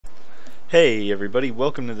Hey everybody,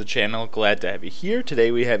 welcome to the channel. Glad to have you here.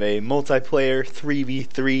 Today we have a multiplayer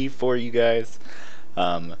 3v3 for you guys.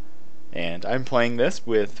 And I'm playing this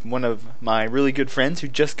with one of my really good friends who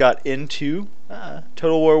just got into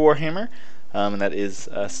Total War Warhammer. And that is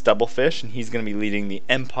Stubblefish, and he's going to be leading the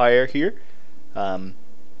Empire here.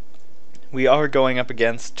 We are going up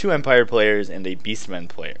against 2 Empire players and a Beastmen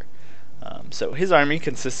player. So his army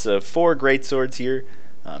consists of 4 greatswords here,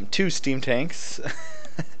 2 steam tanks,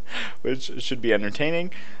 which should be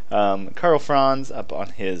entertaining, Karl Franz up on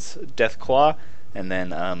his Death Claw, and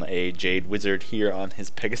then a Jade Wizard here on his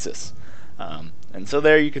Pegasus. And so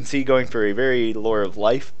there you can see going for a very Lore of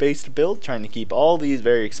Life based build, trying to keep all these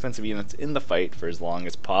very expensive units in the fight for as long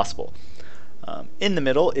as possible. In the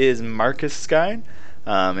middle is Marcus Skine,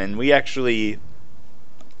 and we actually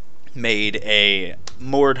made a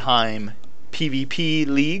Mordheim PvP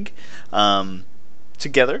league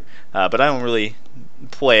together, but I don't really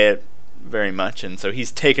play it very much, and so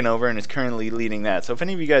he's taken over and is currently leading that. So if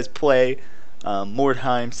any of you guys play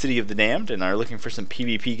Mordheim City of the Damned and are looking for some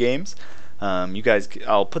PvP games, you guys,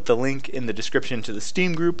 I'll put the link in the description to the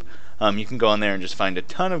Steam group. You can go on there and just find a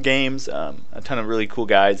ton of games, a ton of really cool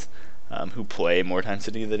guys who play Mordheim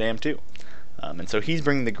City of the Damned too. And so he's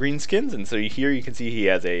bringing the greenskins, and so here you can see he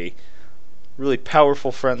has a really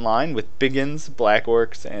powerful front line with Biggins, Black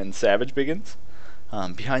Orcs, and Savage Biggins.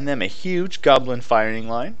 Behind them, a huge Goblin firing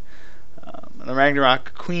line, a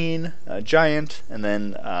Ragnarok Queen, a Giant, and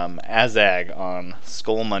then Azag on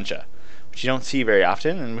Skull Muncha, which you don't see very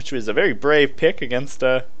often, and which was a very brave pick against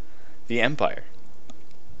the Empire.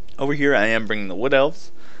 Over here, I am bringing the Wood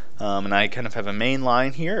Elves, and I kind of have a main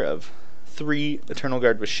line here of 3 Eternal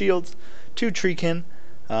Guard with shields, 2 Treekin.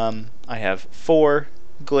 I have 4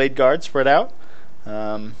 Glade Guard spread out,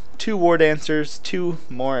 2 War Dancers, 2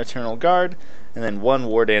 more Eternal Guard, and then 1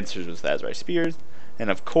 War Dancers with Azrai Spears. And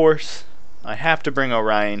of course, I have to bring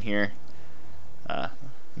Orion here.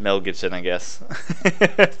 Mel Gibson, I guess.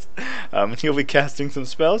 He'll be casting some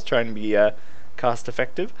spells, trying to be cost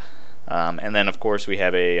effective. And then of course we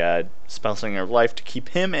have a Spellslinger of Life to keep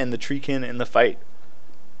him and the Treekin in the fight.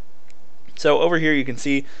 So over here you can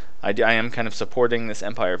see I am kind of supporting this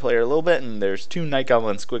Empire player a little bit, and there's 2 Night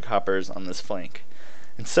Goblin Squig Hoppers on this flank.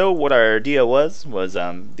 And so what our idea was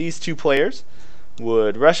these 2 players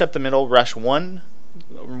would rush up the middle, rush one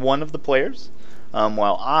of the players,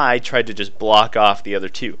 while I tried to just block off the other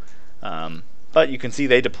 2. But you can see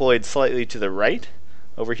they deployed slightly to the right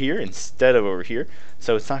over here instead of over here,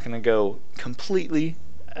 so it's not going to go completely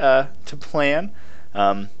to plan.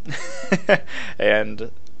 And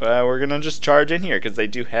we're going to just charge in here because they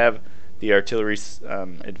do have the artillery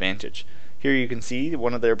advantage. Here you can see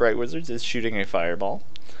one of their Bright Wizards is shooting a fireball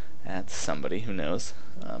at somebody, who knows.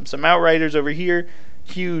 Some Outriders over here,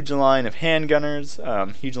 huge line of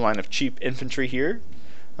handgunners, huge line of cheap infantry here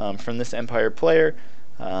from this Empire player,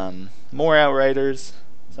 more Outriders,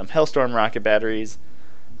 some Hellstorm rocket batteries,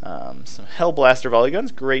 some Hellblaster volley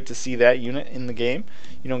guns. Great to see that unit in the game.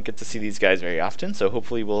 You don't get to see these guys very often, so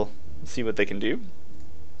hopefully we'll see what they can do.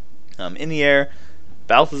 In the air,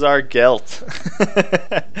 Balthazar Gelt.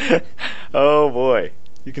 Oh boy.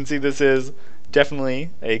 You can see this is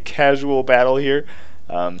definitely a casual battle here.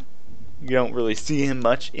 You don't really see him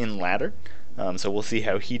much in ladder, so we'll see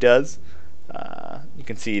how he does. You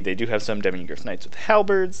can see they do have some Demigryph Knights with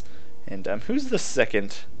halberds. And who's the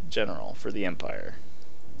second general for the Empire?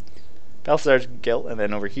 Balthazar Gelt, and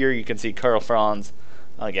then over here you can see Karl Franz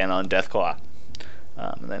again on Deathclaw.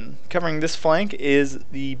 And then covering this flank is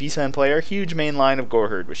the Beastman player, huge main line of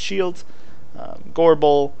Goreherd with shields,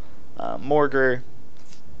 Gorbel, Morgur,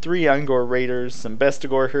 3 Ungor Raiders, some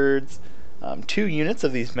Bestigor herds, 2 units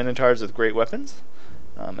of these Minotaurs with great weapons,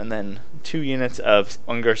 and then 2 units of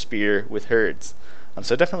Ungor Spear with herds.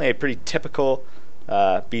 So definitely a pretty typical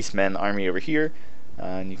Beastmen army over here,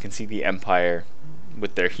 and you can see the Empire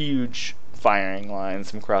with their huge firing lines,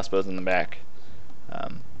 some crossbows in the back.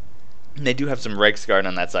 And they do have some Reiksguard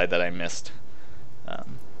on that side that I missed.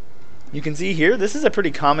 You can see here, this is a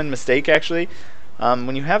pretty common mistake actually.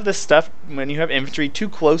 When you have this stuff, when you have infantry too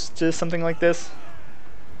close to something like this,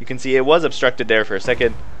 you can see it was obstructed there for a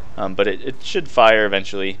second, but it should fire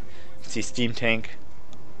eventually. You can see steam tank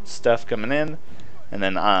stuff coming in, and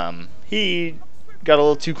then he got a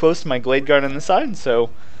little too close to my Glade Guard on the side, so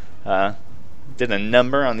did a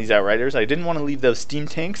number on these Outriders. I didn't want to leave those steam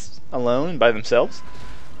tanks alone by themselves,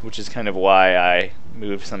 which is kind of why I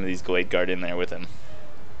moved some of these Glade Guard in there with him.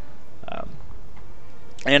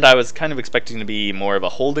 And I was kind of expecting to be more of a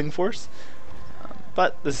holding force,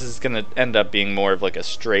 but this is going to end up being more of like a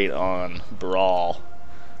straight-on brawl,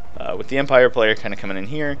 with the Empire player kind of coming in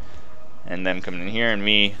here, and them coming in here, and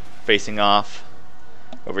me facing off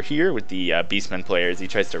over here with the Beastmen player as he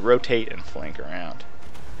tries to rotate and flank around.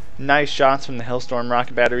 Nice shots from the Hellstorm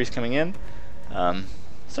rocket batteries coming in.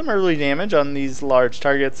 Some early damage on these large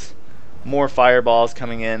targets. More fireballs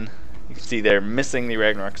coming in. You can see they're missing the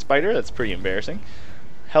Ragnarok Spider. That's pretty embarrassing.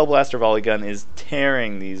 Hellblaster volley gun is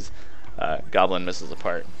tearing these goblin missiles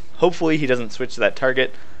apart. Hopefully he doesn't switch that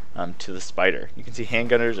target to the spider. You can see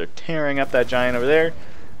handgunners are tearing up that giant over there.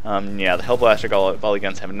 Yeah, the Hellblaster volley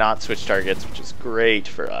guns have not switched targets, which is great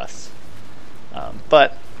for us.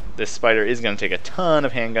 But this spider is going to take a ton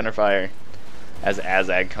of handgunner fire as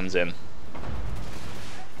Azag comes in.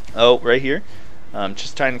 Oh, right here.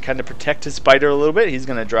 Just trying to kind of protect his spider a little bit. He's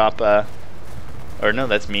going to drop, or no,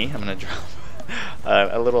 that's me. I'm going to drop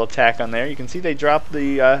a little attack on there. You can see they dropped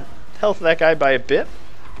the health of that guy by a bit.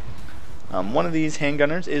 One of these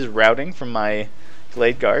handgunners is routing from my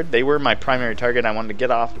Glade Guard. They were my primary target. I wanted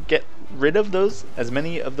to get rid of those, as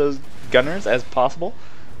many of those gunners as possible.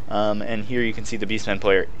 And here you can see the Beastman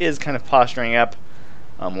player is kind of posturing up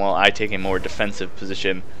while I take a more defensive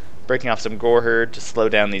position, breaking off some Gore Herd to slow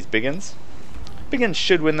down these Biggins. Biggins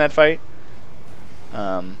should win that fight.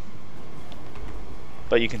 But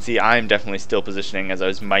you can see I'm definitely still positioning as I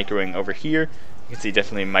was microing over here. You can see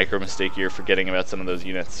definitely a micro mistake here, forgetting about some of those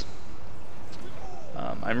units.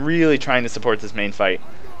 I'm really trying to support this main fight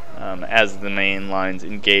as the main lines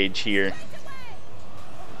engage here.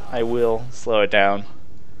 I will slow it down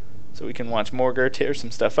so we can watch Morgar tear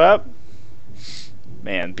some stuff up.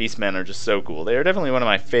 Man, Beastmen are just so cool. They are definitely one of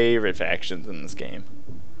my favorite factions in this game.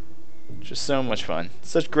 Just so much fun.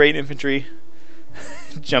 Such great infantry.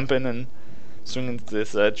 Jumping and swinging to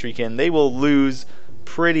this treekin. They will lose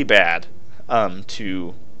pretty bad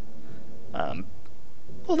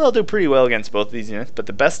well, they'll do pretty well against both of these units, but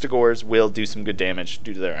the Bestigors will do some good damage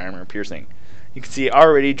due to their armor piercing. You can see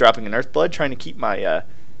already dropping an Earthblood, trying to keep my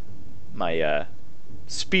my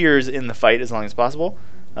spears in the fight as long as possible.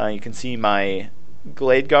 You can see my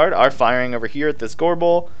Glade Guard are firing over here at this Gore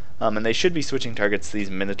Bowl, and they should be switching targets to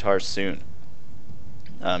these Minotaurs soon.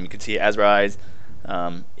 You can see Azra's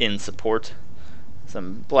in support.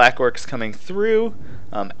 Some Black Orcs coming through.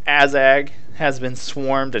 Azag has been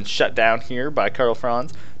swarmed and shut down here by Karl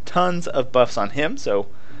Franz. Tons of buffs on him, so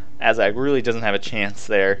Azag really doesn't have a chance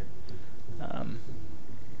there.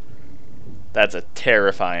 That's a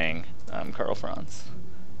terrifying Karl Franz.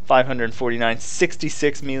 549,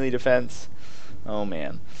 66 melee defense. Oh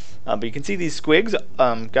man. But you can see these squigs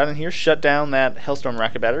got in here, shut down that Hellstorm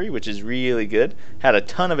rocket battery, which is really good. Had a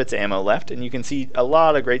ton of its ammo left, and you can see a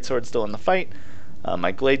lot of greatswords still in the fight.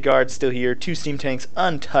 My Glade Guard's still here, 2 steam tanks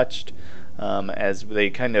untouched, as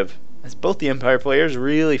both the Empire players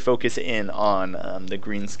really focus in on the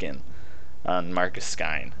greenskin on Marcus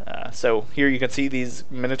Skine. So here you can see these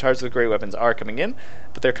Minotaurs with great weapons are coming in,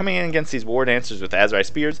 but they're coming in against these War Dancers with Azrai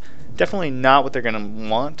Spears. Definitely not what they're going to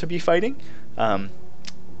want to be fighting.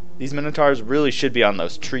 These Minotaurs really should be on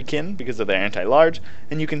those treekin because of their anti-large,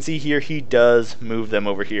 and you can see here he does move them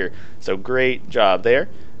over here. So great job there.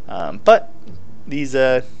 But these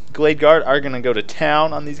Glade Guard are going to go to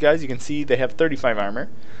town on these guys. You can see they have 35 armor,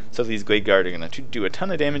 so these Glade Guard are going to do a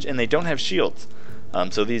ton of damage, and they don't have shields.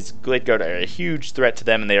 So these Glade Guard are a huge threat to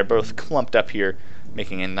them, and they are both clumped up here,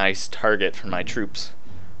 making a nice target for my troops.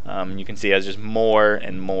 You can see as just more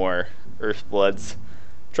and more Earthbloods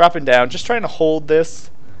dropping down, just trying to hold this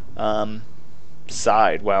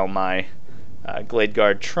side while my Glade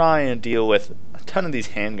Guard try and deal with a ton of these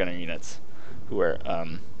handgunner units who are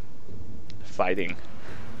fighting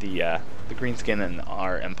the greenskin and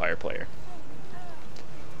our Empire player.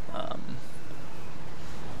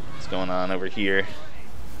 What's going on over here?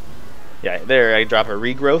 Yeah, there I drop a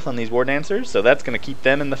regrowth on these War Dancers, so that's going to keep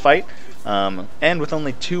them in the fight. And with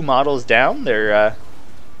only 2 models down, it's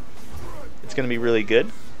going to be really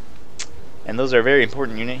good. And those are a very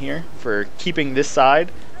important unit here for keeping this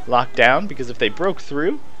side locked down, because if they broke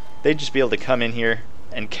through, they'd just be able to come in here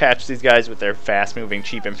and catch these guys with their fast-moving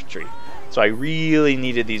cheap infantry. So I really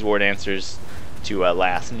needed these War Dancers to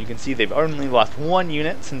last, and you can see they've only lost 1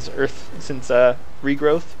 unit since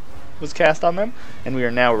regrowth was cast on them, and we are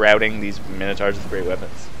now routing these Minotaurs with great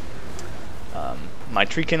weapons. My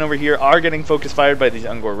treekin over here are getting focus fired by these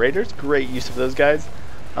Ungor Raiders. Great use of those guys.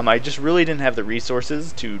 I just really didn't have the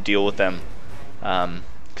resources to deal with them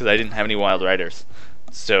because I didn't have any Wild Riders.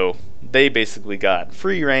 So they basically got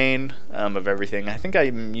free reign of everything. I think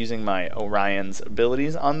I'm using my Orion's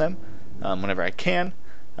abilities on them whenever I can.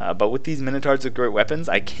 But with these Minotaurs with great weapons,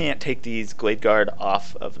 I can't take these Glade Guard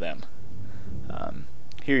off of them.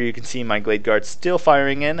 Here you can see my Glade Guard still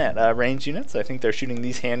firing in at range units. I think they're shooting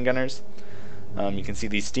these handgunners. You can see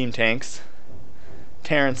these steam tanks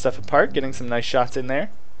tearing stuff apart, getting some nice shots in there.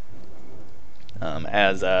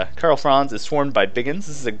 As Karl Franz is swarmed by Biggins.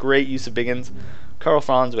 This is a great use of Biggins. Karl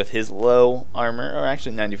Franz with his low armor, or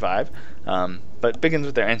actually 95, but Biggins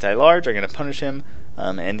with their anti-large are going to punish him,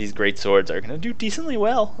 and these great swords are going to do decently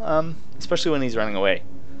well, especially when he's running away.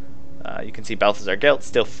 You can see Balthazar Gelt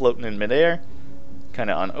still floating in midair, kind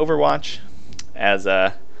of on Overwatch, as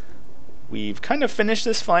we've kind of finished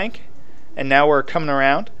this flank, and now we're coming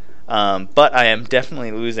around, but I am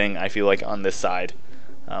definitely losing, I feel like, on this side.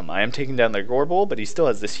 I am taking down their Gorbel, but he still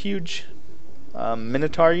has this huge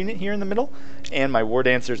Minotaur unit here in the middle, and my War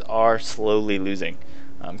Dancers are slowly losing.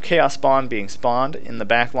 Chaos Spawn being spawned in the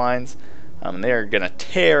back lines, and they are going to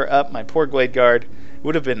tear up my poor Glade Guard. It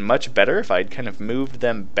would have been much better if I'd kind of moved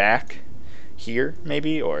them back here,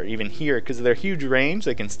 maybe, or even here, because of their huge range.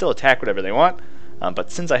 They can still attack whatever they want, but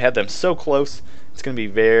since I had them so close, it's going to be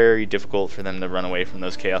very difficult for them to run away from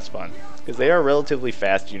those Chaos Spawn, because they are a relatively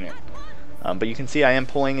fast unit. But you can see I am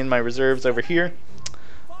pulling in my reserves over here,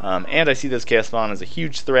 and I see this Chaos Spawn as a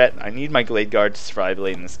huge threat. I need my Glade Guard to survive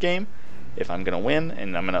late in this game if I'm going to win,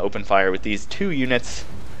 and I'm going to open fire with these two units,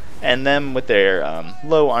 and them with their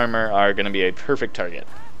low armor are going to be a perfect target.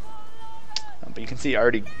 But you can see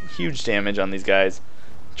already huge damage on these guys,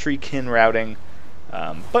 Treekin routing,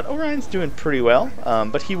 but Orion's doing pretty well,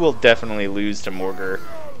 but he will definitely lose to Morgur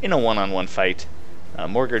in a one-on-one fight.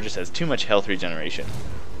 Morgur just has too much health regeneration.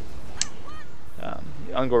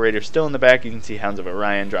 Ungor Raiders still in the back. You can see Hounds of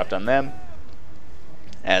Orion dropped on them,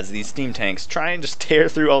 as these steam tanks try and just tear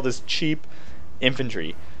through all this cheap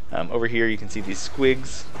infantry. Over here you can see these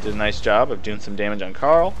Squigs did a nice job of doing some damage on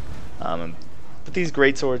Karl, but these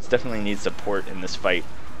great swords definitely need support in this fight.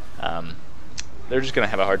 They're just going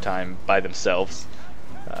to have a hard time by themselves.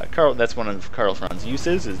 That's one of Karl Franz's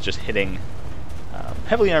uses, is just hitting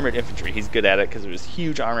heavily armored infantry. He's good at it because it was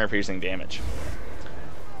huge armor piercing damage.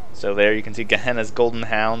 So there you can see Gehenna's Golden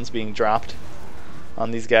Hounds being dropped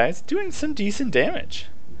on these guys, doing some decent damage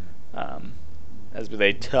as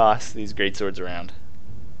they toss these great swords around.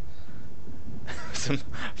 Some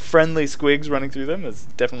friendly Squigs running through them is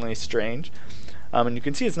definitely strange. And you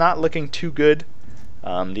can see it's not looking too good.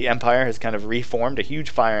 The Empire has kind of reformed a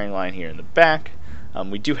huge firing line here in the back.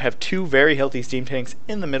 We do have two very healthy steam tanks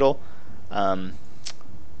in the middle.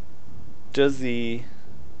 Does the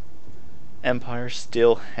Empire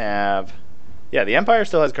still have... Yeah, the Empire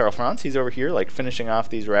still has Karl Franz. He's over here, like, finishing off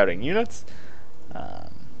these routing units. And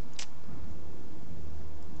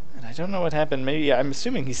I don't know what happened. Maybe, yeah, I'm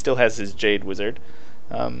assuming he still has his Jade Wizard.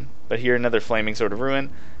 But here, another Flaming Sword of Ruin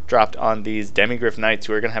dropped on these Demigryph Knights,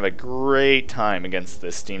 who are going to have a great time against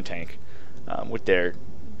this steam tank. With their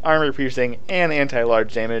armor piercing and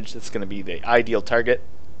anti-large damage, it's going to be the ideal target.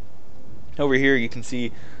 Over here, you can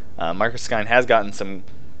see Marcus Skine has gotten some...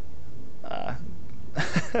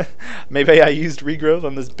 maybe I used regrowth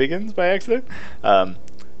on this Biggins by accident,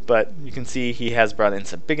 but you can see he has brought in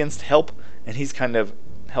some Biggins to help, and he's kind of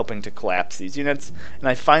helping to collapse these units. And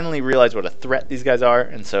I finally realized what a threat these guys are,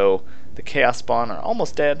 and so the Chaos Spawn are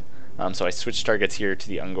almost dead, so I switched targets here to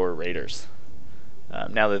the Ungor Raiders,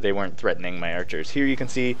 now that they weren't threatening my archers. Here you can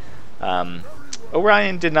see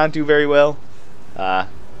Orion did not do very well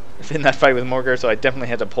in that fight with Morgur, so I definitely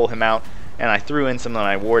had to pull him out. And I threw in some of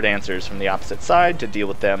my War Dancers from the opposite side to deal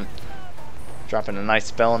with them, dropping a nice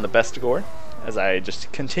spell on the Bestigor as I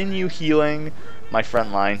just continue healing my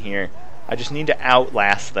front line here. I just need to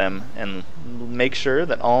outlast them and make sure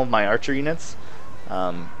that all of my archer units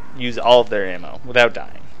use all of their ammo without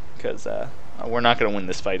dying, because we're not going to win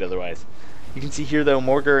this fight otherwise. You can see here, though,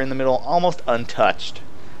 Morgur in the middle, almost untouched,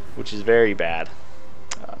 which is very bad.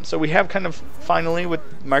 So we have kind of, finally,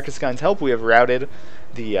 with Marcus Skine's help, we have routed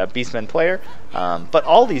the Beastmen player, but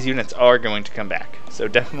all these units are going to come back, so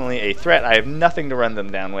definitely a threat. I have nothing to run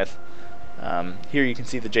them down with. Here you can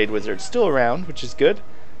see the Jade Wizard still around, which is good.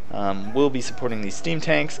 We'll be supporting these steam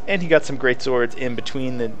tanks, and he got some great swords in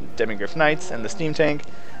between the Demigryph Knights and the steam tank,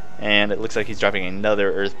 and it looks like he's dropping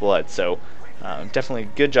another Earth Blood, so definitely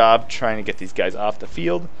good job trying to get these guys off the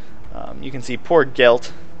field. You can see poor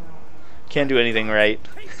Gelt can't do anything right.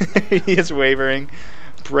 He is wavering.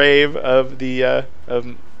 Brave of the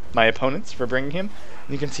of my opponents for bringing him.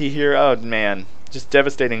 And you can see here, oh man, just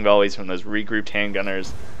devastating volleys from those regrouped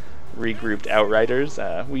handgunners, regrouped outriders.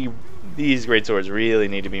 These great swords really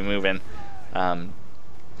need to be moving,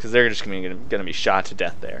 because they're just going to be shot to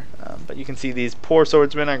death there. But you can see these poor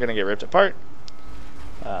swordsmen are going to get ripped apart.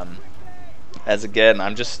 As again,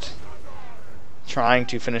 I'm just trying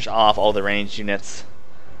to finish off all the ranged units.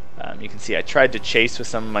 You can see I tried to chase with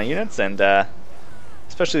some of my units, and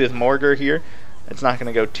especially with Morgur here, it's not going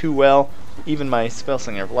to go too well. Even my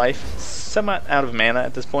Spellslinger of Life, somewhat out of mana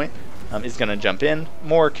at this point, is going to jump in.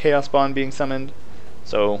 More Chaos Bond being summoned.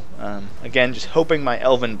 So, again, just hoping my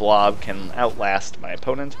Elven Blob can outlast my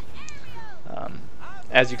opponent.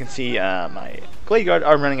 As you can see, my Glade Guard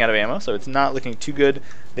are running out of ammo, so it's not looking too good.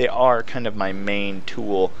 They are kind of my main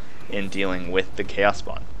tool in dealing with the Chaos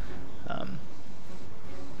Bond.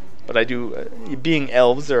 But I do, being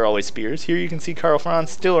elves, there are always spears. Here you can see Karl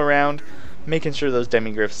Franz still around, making sure those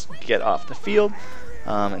Demigryphs get off the field.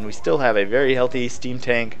 And we still have a very healthy Steam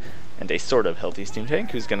Tank, and a sort of healthy Steam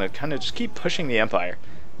Tank, who's going to kind of just keep pushing the Empire.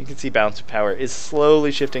 You can see balance of power is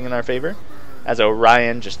slowly shifting in our favor, as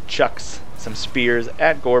Orion just chucks some spears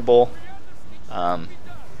at Gorbel.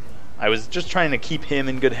 I was just trying to keep him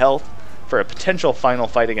in good health for a potential final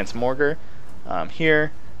fight against Morgr.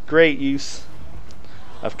 Here, great use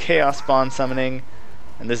of Chaos Bond summoning,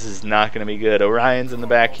 and this is not going to be good. Orion's in the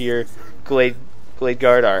back here. Glade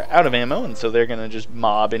Guard are out of ammo, and so they're going to just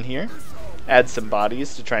mob in here. Add some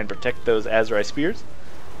bodies to try and protect those Azrai spears.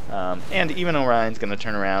 And even Orion's going to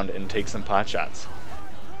turn around and take some pot shots.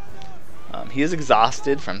 He is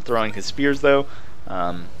exhausted from throwing his spears, though,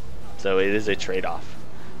 so it is a trade-off.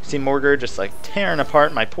 You see Morgr just like tearing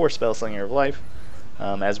apart my poor Spellslinger of Life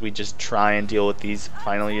as we just try and deal with these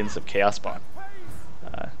final units of Chaos Bond.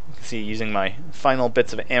 You can see using my final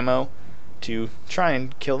bits of ammo to try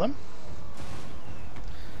and kill them.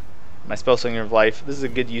 My Spellslinger of Life, this is a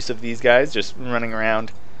good use of these guys, just running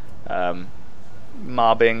around,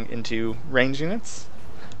 mobbing into range units.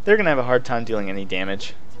 They're going to have a hard time dealing any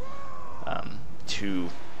damage to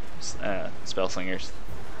Spellslingers.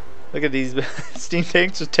 Look at these Steam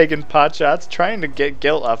Tanks just taking pot shots, trying to get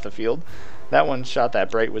Guilt off the field. That one shot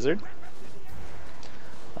that Bright Wizard.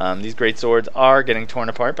 These great swords are getting torn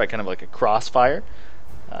apart by kind of like a crossfire.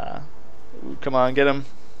 Come on, get him.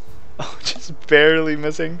 Oh, just barely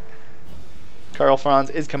missing. Karl Franz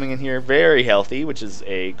is coming in here very healthy, which is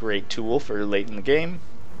a great tool for late in the game.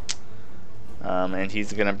 And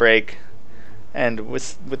he's going to break. And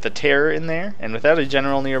with the terror in there, and without a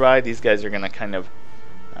general nearby, these guys are going to kind of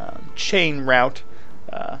chain route.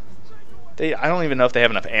 I don't even know if they have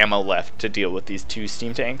enough ammo left to deal with these two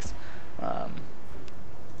Steam Tanks.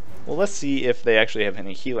 Well, let's see if they actually have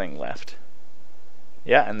any healing left.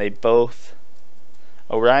 Yeah, and they both...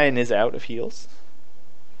 Orion is out of heals.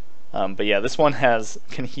 But yeah, this one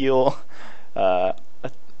can heal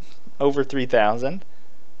over 3,000,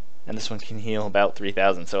 and this one can heal about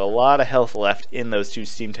 3,000. So a lot of health left in those two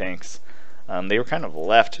Steam Tanks. They were kind of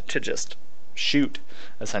left to just shoot,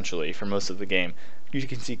 essentially, for most of the game. You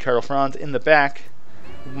can see Karl Franz in the back,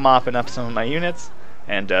 mopping up some of my units,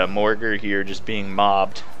 and Morgr here just being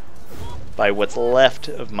mobbed by what's left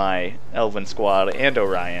of my Elven squad and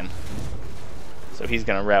Orion. So he's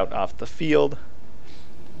going to route off the field,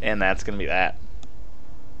 and that's going to be that.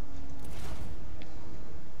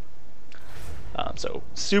 So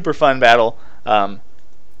super fun battle,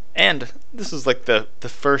 and this was like the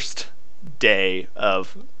first day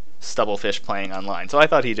of Stubblefish playing online, so I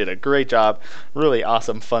thought he did a great job. Really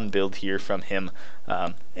awesome fun build here from him,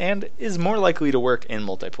 and is more likely to work in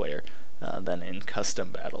multiplayer than in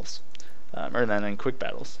custom battles, or than in quick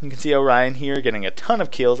battles. You can see Orion here getting a ton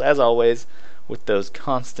of kills as always with those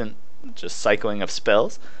constant just cycling of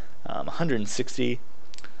spells. 160. You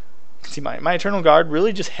can see my Eternal Guard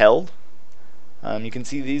really just held. You can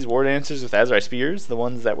see these War Dancers with Azrai Spears, the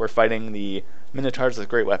ones that were fighting the Minotaurs with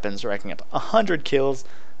great weapons, racking up 100 kills.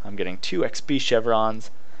 I'm getting 2 XP chevrons,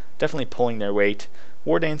 definitely pulling their weight.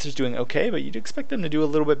 War Dancers doing okay, but you'd expect them to do a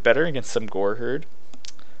little bit better against some Gore Herd.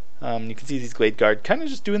 You can see these Glade Guard kind of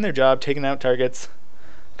just doing their job, taking out targets.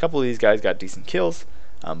 A couple of these guys got decent kills,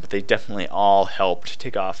 but they definitely all helped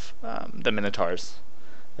take off the Minotaurs,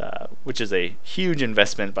 which is a huge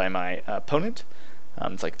investment by my opponent.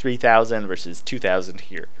 It's like 3,000 versus 2,000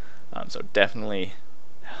 here. So definitely,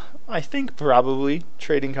 I think probably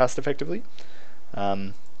trading cost effectively.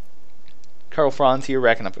 Karl Franz here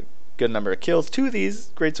racking up a good number of kills. 2 of these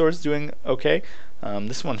great swords doing okay.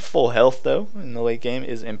 This one full health though in the late game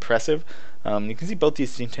is impressive. You can see both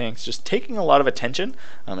these Steam Tanks just taking a lot of attention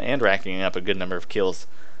and racking up a good number of kills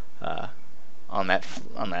on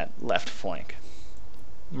that left flank.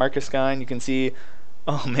 Marcus Skine, you can see,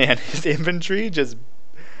 oh man, his infantry just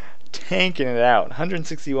tanking it out.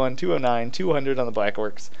 161, 209, 200 on the Black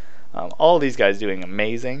Orcs. All these guys doing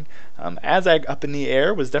amazing. Azag up in the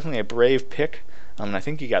air was definitely a brave pick, and I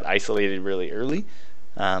think he got isolated really early.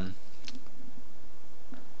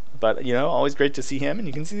 But, you know, always great to see him. And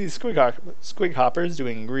you can see these Squig Hoppers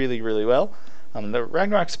doing really, really well. The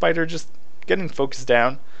Ragnarok Spider just getting focused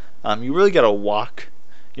down. You really got to walk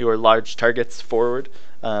your large targets forward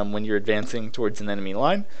when you're advancing towards an enemy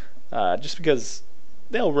line, just because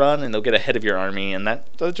they'll run and they'll get ahead of your army, and that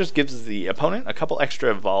just gives the opponent a couple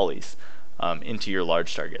extra volleys into your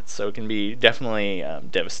large targets. So it can be definitely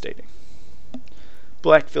devastating.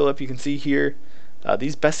 Black Phillip, you can see here,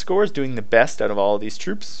 these best scores doing the best out of all of these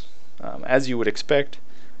troops, as you would expect.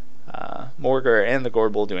 Morgar and the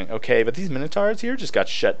Gorbel doing okay, but these Minotaurs here just got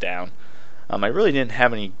shut down. I really didn't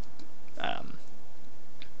have any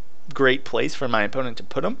great place for my opponent to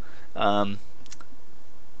put them,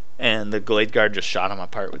 and the Glade Guard just shot them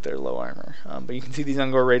apart with their low armor. But you can see these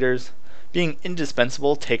Ungor Raiders being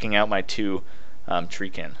indispensable, taking out my two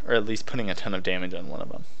Treekin, or at least putting a ton of damage on one of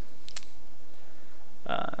them.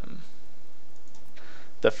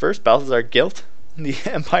 The first Balthazar Guilt, the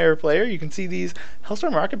Empire player, you can see these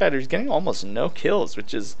Hellstorm Rocket Batteries getting almost no kills,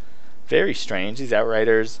 which is very strange. These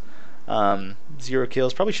Outriders, 0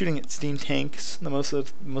 kills, probably shooting at steam tanks the most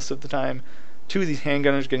of the time. 2 of these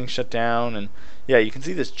handgunners getting shut down, and yeah, you can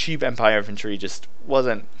see this cheap Empire infantry just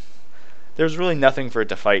wasn't. There was really nothing for it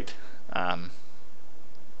to fight.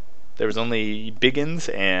 There was only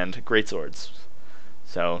Biggins and Greatswords,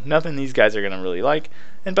 so nothing these guys are gonna really like.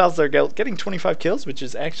 And Balthazar Gelt getting 25 kills, which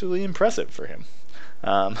is actually impressive for him.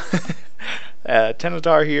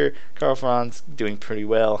 Tenatar here, Karl Franz doing pretty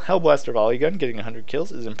well. Hellblaster Volley Gun getting 100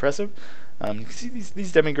 kills is impressive. You can see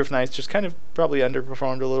these Demigryph Knights just kind of probably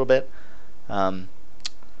underperformed a little bit.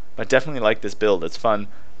 But definitely like this build. It's fun.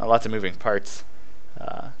 Lots of moving parts.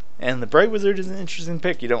 And the Bright Wizard is an interesting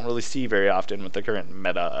pick. You don't really see very often with the current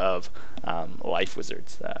meta of Life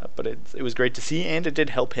Wizards. But it was great to see, and it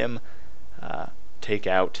did help him take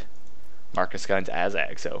out Marcus Gunn's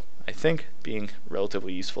Azag. So I think being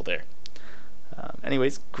relatively useful there.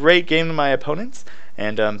 Anyways, great game to my opponents,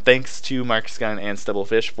 and thanks to Marcus Gunn and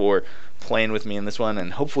Stubblefish for playing with me in this one,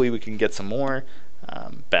 and hopefully we can get some more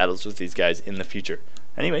battles with these guys in the future.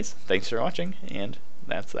 Anyways, thanks for watching, and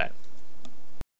that's that.